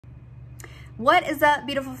What is up,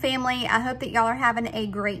 beautiful family? I hope that y'all are having a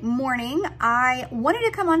great morning. I wanted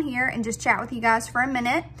to come on here and just chat with you guys for a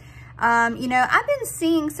minute. I've been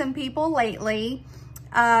seeing some people lately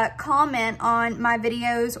comment on my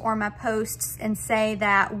videos or my posts and say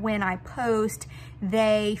that when I post,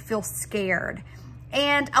 they feel scared.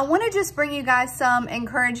 And I want to just bring you guys some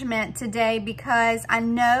encouragement today, because I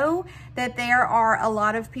know that there are a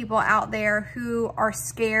lot of people out there who are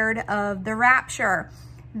scared of the rapture.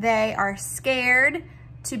 They are scared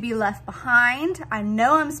to be left behind. I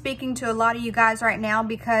know I'm speaking to a lot of you guys right now,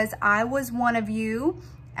 because I was one of you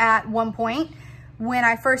at one point when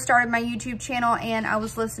I first started my YouTube channel, and I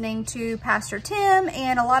was listening to Pastor Tim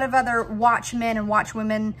and a lot of other watchmen and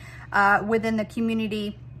watchwomen within the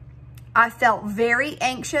community. I felt very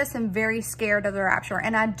anxious and very scared of the rapture,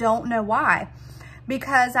 and I don't know why.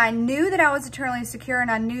 Because I knew that I was eternally secure and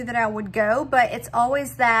I knew that I would go, but it's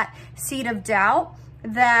always that seed of doubt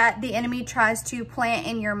that the enemy tries to plant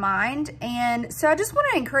in your mind. And so I just want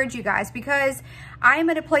to encourage you guys, because I am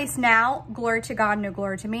at a place now, glory to God, no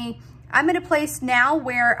glory to me. I'm at a place now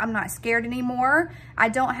where I'm not scared anymore. I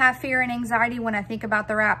don't have fear and anxiety when I think about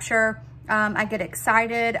the rapture. I get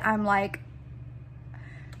excited. I'm like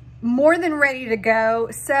more than ready to go.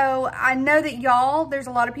 So I know that y'all, there's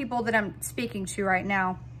a lot of people that I'm speaking to right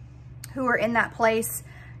now who are in that place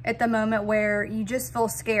at the moment where you just feel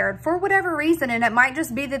scared for whatever reason. And it might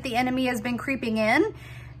just be that the enemy has been creeping in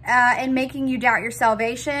and making you doubt your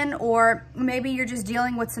salvation, or maybe you're just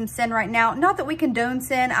dealing with some sin right now. Not that we condone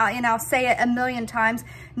sin, and I'll say it a million times,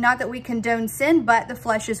 not that we condone sin, but the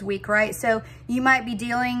flesh is weak, right? So you might be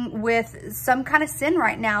dealing with some kind of sin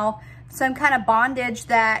right now, some kind of bondage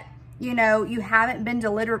that you haven't been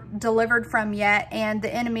delivered from yet, and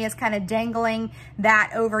the enemy is kind of dangling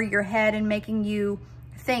that over your head and making you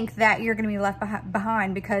think that you're going to be left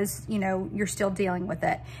behind because, you're still dealing with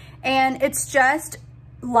it. And it's just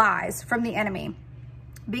lies from the enemy,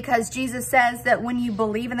 because Jesus says that when you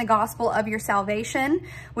believe in the gospel of your salvation,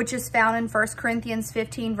 which is found in 1 Corinthians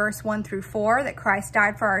 15, verse 1 through 4, that Christ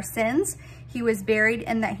died for our sins, he was buried,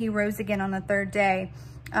 and that he rose again on the third day.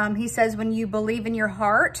 He says when you believe in your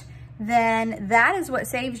heart, then that is what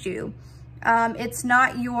saves you. It's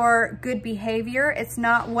not your good behavior. It's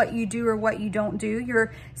not what you do or what you don't do.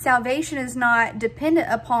 Your salvation is not dependent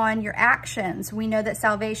upon your actions. We know that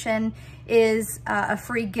salvation is a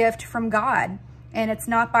free gift from God, and it's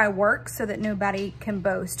not by works, so that nobody can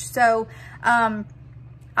boast. So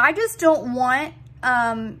I just don't want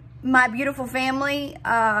my beautiful family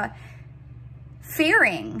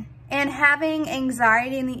fearing and having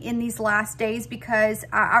anxiety in these last days, because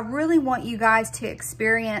I really want you guys to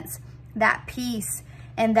experience that peace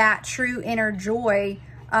and that true inner joy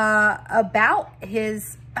about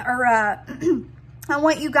I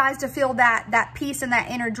want you guys to feel that peace and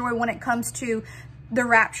that inner joy when it comes to the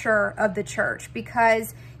rapture of the church,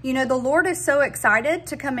 because the Lord is so excited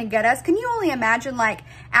to come and get us. Can you only imagine, like,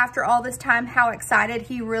 after all this time, how excited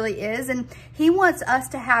he really is? And he wants us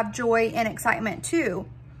to have joy and excitement too.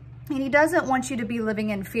 And he doesn't want you to be living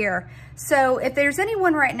in fear. So if there's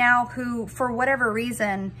anyone right now who, for whatever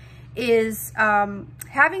reason, is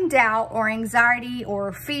having doubt or anxiety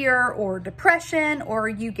or fear or depression, or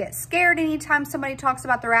you get scared anytime somebody talks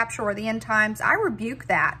about the rapture or the end times, I rebuke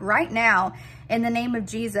that right now in the name of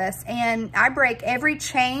Jesus. And I break every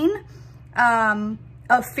chain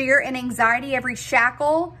of fear and anxiety, every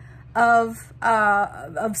shackle of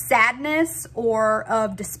sadness or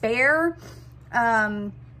of despair.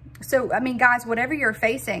 So, I mean, guys, whatever you're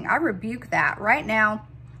facing, I rebuke that right now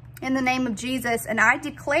in the name of Jesus. And I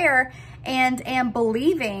declare and am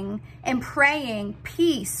believing and praying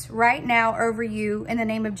peace right now over you in the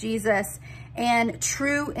name of Jesus, and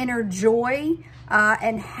true inner joy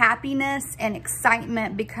and happiness and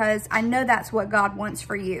excitement, because I know that's what God wants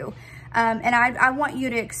for you. And I want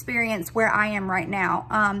you to experience where I am right now.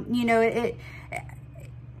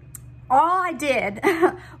 All I did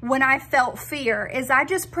when I felt fear is I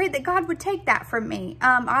just prayed that God would take that from me.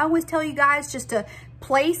 I always tell you guys just to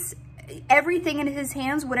place everything in his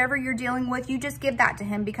hands. Whatever you're dealing with, you just give that to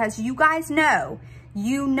him, because you guys know,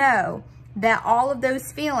 that all of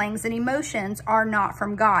those feelings and emotions are not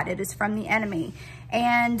from God. It is from the enemy.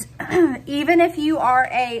 And even if you are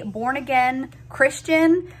a born-again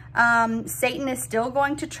Christian, Satan is still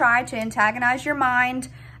going to try to antagonize your mind.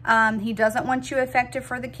 He doesn't want you effective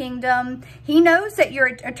for the kingdom. He knows that you're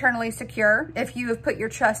eternally secure if you have put your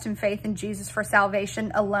trust and faith in Jesus for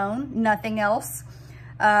salvation alone, nothing else,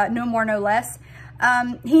 no more, no less.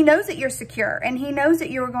 He knows that you're secure, and he knows that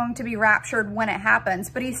you're going to be raptured when it happens,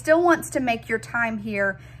 but he still wants to make your time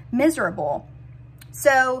here miserable.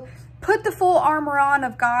 So put the full armor on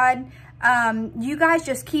of God. you guys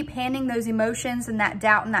just keep handing those emotions and that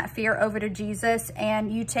doubt and that fear over to Jesus,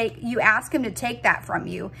 and you ask him to take that from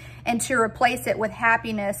you and to replace it with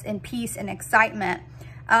happiness and peace and excitement.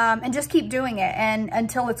 And just keep doing it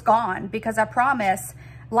until it's gone, because I promise,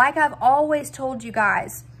 like I've always told you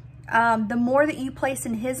guys, the more that you place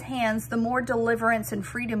in his hands, the more deliverance and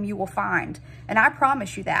freedom you will find. And I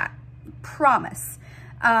promise you that. Promise.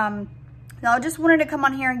 Now, I just wanted to come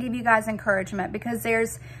on here and give you guys encouragement, because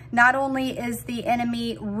there's not only is the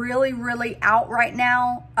enemy really, really out right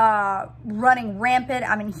now, running rampant.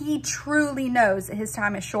 I mean, he truly knows that his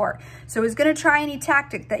time is short. So he's going to try any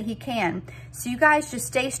tactic that he can. So you guys just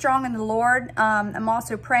stay strong in the Lord. I'm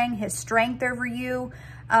also praying his strength over you.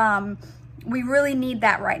 We really need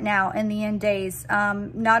that right now in the end days.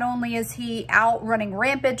 Not only is he out running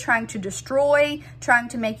rampant, trying to destroy, trying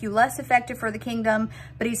to make you less effective for the kingdom,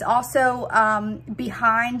 but he's also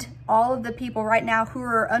behind all of the people right now who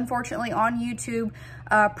are unfortunately on YouTube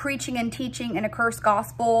preaching and teaching an accursed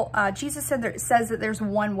gospel. Jesus says that there's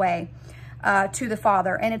one way to the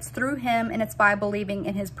Father, and it's through him, and it's by believing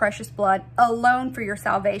in his precious blood alone for your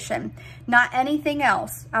salvation, not anything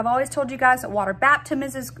else. I've always told you guys that water baptism I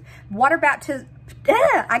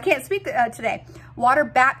can't speak today. Water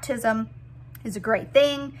baptism is a great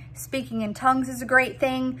thing. Speaking in tongues is a great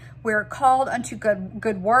thing. We're called unto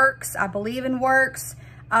good works. I believe in works.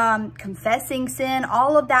 Confessing sin,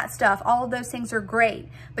 all of that stuff, all of those things are great,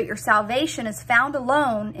 but your salvation is found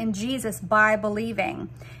alone in Jesus by believing.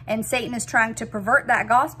 And Satan is trying to pervert that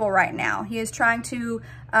gospel right now. He is trying to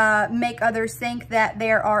make others think that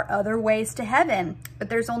there are other ways to heaven, but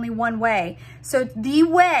there's only one way. So the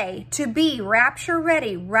way to be rapture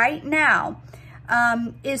ready right now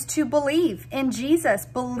is to believe in Jesus,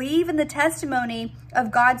 believe in the testimony of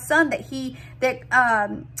God's Son, that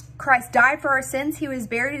Christ died for our sins, he was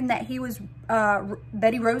buried, and that he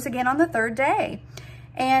rose again on the third day.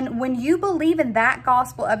 And when you believe in that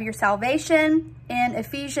gospel of your salvation, in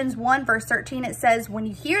Ephesians 1 verse 13, it says, when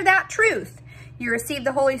you hear that truth, you receive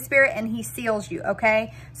the Holy Spirit and he seals you,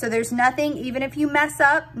 okay? So there's nothing, even if you mess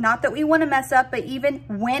up, not that we want to mess up, but even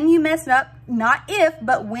when you mess up, not if,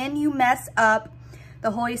 but when you mess up,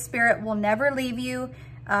 the Holy Spirit will never leave you.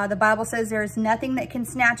 The Bible says there's nothing that can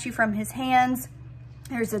snatch you from his hands.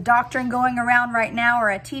 There's a doctrine going around right now, or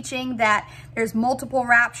a teaching, that there's multiple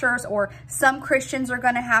raptures, or some Christians are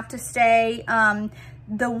going to have to stay.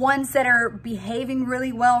 The ones that are behaving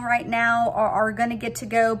really well right now are going to get to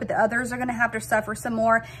go, but the others are going to have to suffer some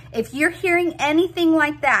more. If you're hearing anything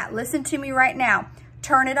like that, listen to me right now.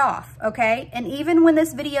 Turn it off, okay? And even when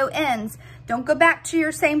this video ends, don't go back to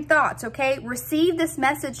your same thoughts, okay? Receive this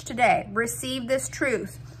message today. Receive this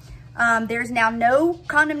truth. There's now no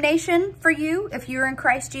condemnation for you if you're in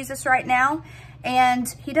Christ Jesus right now, and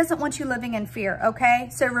he doesn't want you living in fear, okay?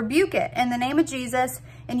 So rebuke it in the name of Jesus,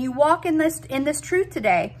 and you walk in this truth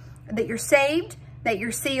today, that you're saved, that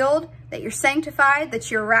you're sealed, that you're sanctified, that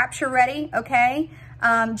you're rapture ready, okay?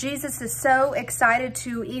 Jesus is so excited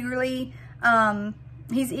to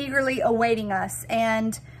he's eagerly awaiting us,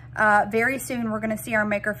 and very soon we're going to see our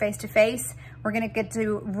Maker face to face. We're going to get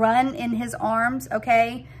to run in his arms,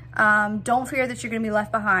 okay? Don't fear that you're going to be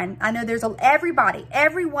left behind. I know there's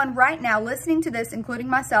everyone right now listening to this, including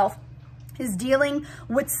myself, is dealing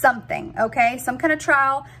with something, okay? Some kind of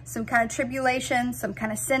trial, some kind of tribulation, some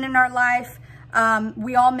kind of sin in our life.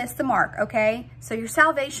 We all miss the mark, okay? So your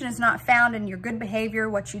salvation is not found in your good behavior,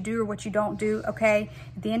 what you do or what you don't do, okay?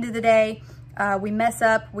 At the end of the day, we mess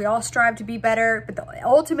up. We all strive to be better, but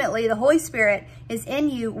ultimately the Holy Spirit is in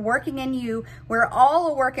you, working in you. We're all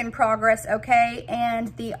a work in progress, okay?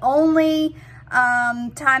 And the only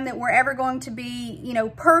time that we're ever going to be,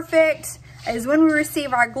 perfect is when we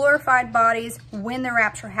receive our glorified bodies, when the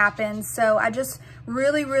rapture happens. So I just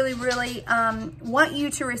really, really, really want you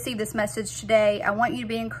to receive this message today. I want you to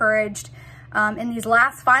be encouraged in these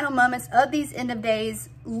last final moments of these end of days.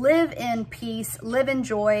 Live in peace, live in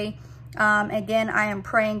joy. Again, I am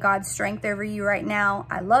praying God's strength over you right now.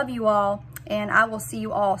 I love you all, and I will see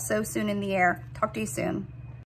you all so soon in the air. Talk to you soon.